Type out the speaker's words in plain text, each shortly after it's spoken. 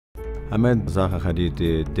I met Zaha Hadid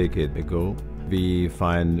a decade ago. We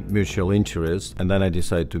find mutual interest, and then I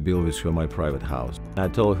decided to build with her my private house. I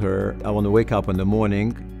told her I want to wake up in the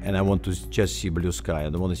morning and I want to just see blue sky. I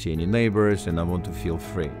don't want to see any neighbors and I want to feel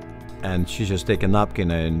free. And she just take a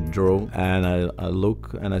napkin and draw, and I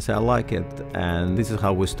look and I say I like it. And this is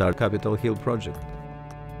how we start Capitol Hill project.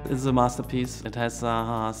 It's a masterpiece. It has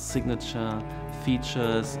Zaha's signature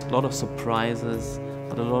features, a lot of surprises,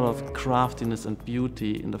 but a lot of craftiness and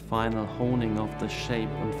beauty in the final honing of the shape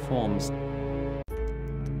and forms.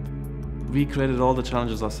 We created all the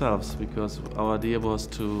challenges ourselves because our idea was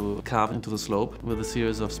to carve into the slope with a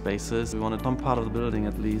series of spaces. We wanted some part of the building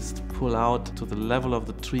at least pull out to the level of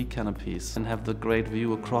the tree canopies and have the great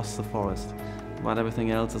view across the forest, while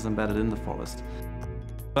everything else is embedded in the forest.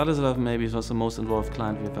 Vladislav maybe was the most involved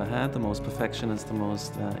client we've ever had, the most perfectionist, the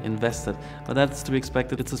most invested, but that's to be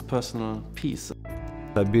expected. It's his personal piece.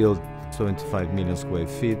 I built 75 million square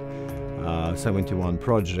feet, 71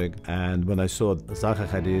 project, and when I saw Zaha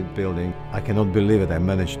Hadid building, I cannot believe it. I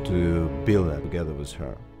managed to build that together with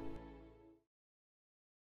her.